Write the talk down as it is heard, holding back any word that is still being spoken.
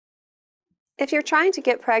If you're trying to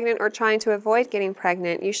get pregnant or trying to avoid getting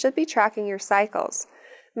pregnant, you should be tracking your cycles.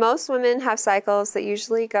 Most women have cycles that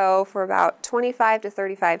usually go for about 25 to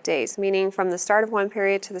 35 days, meaning from the start of one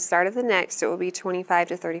period to the start of the next, it will be 25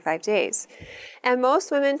 to 35 days. And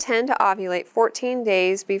most women tend to ovulate 14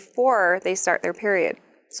 days before they start their period.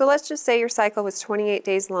 So let's just say your cycle was 28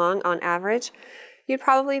 days long on average. You'd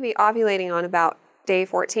probably be ovulating on about day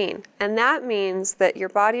 14, and that means that your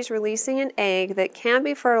body's releasing an egg that can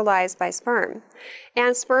be fertilized by sperm.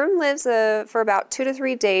 And sperm lives for about 2 to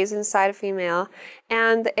 3 days inside a female,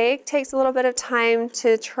 and the egg takes a little bit of time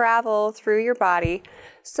to travel through your body.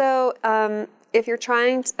 So if you're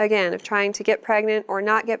trying to get pregnant or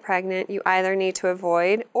not get pregnant, you either need to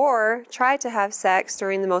avoid or try to have sex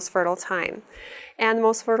during the most fertile time. And the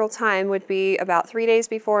most fertile time would be about 3 days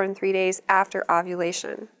before and 3 days after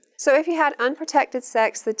ovulation. So if you had unprotected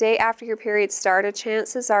sex the day after your period started,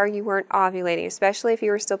 chances are you weren't ovulating, especially if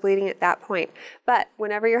you were still bleeding at that point. But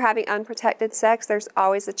whenever you're having unprotected sex, there's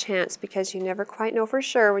always a chance because you never quite know for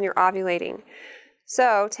sure when you're ovulating.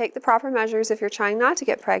 So take the proper measures if you're trying not to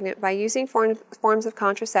get pregnant by using forms of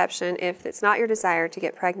contraception if it's not your desire to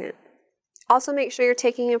get pregnant. Also make sure you're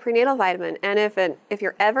taking a prenatal vitamin, and if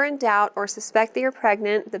you're ever in doubt or suspect that you're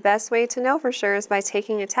pregnant, the best way to know for sure is by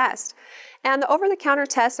taking a test. And the over-the-counter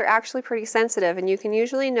tests are actually pretty sensitive, and you can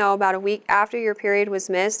usually know about a week after your period was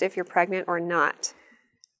missed if you're pregnant or not.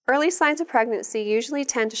 Early signs of pregnancy usually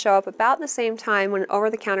tend to show up about the same time when an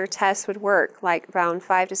over-the-counter test would work, like around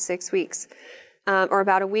 5 to 6 weeks, or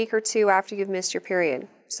about a week or two after you've missed your period.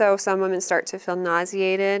 So some women start to feel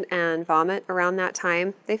nauseated and vomit around that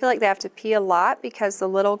time. They feel like they have to pee a lot because the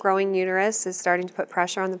little growing uterus is starting to put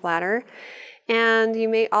pressure on the bladder. And you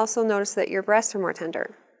may also notice that your breasts are more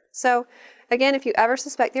tender. So again, if you ever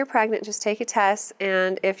suspect you're pregnant, just take a test.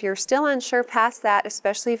 And if you're still unsure past that,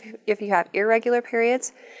 especially if you have irregular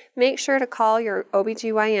periods, make sure to call your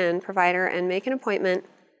OBGYN provider and make an appointment.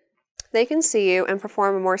 They can see you and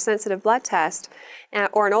perform a more sensitive blood test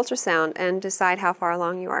or an ultrasound and decide how far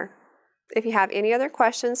along you are. If you have any other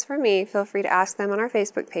questions for me, feel free to ask them on our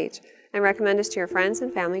Facebook page, and recommend us to your friends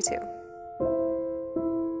and family too.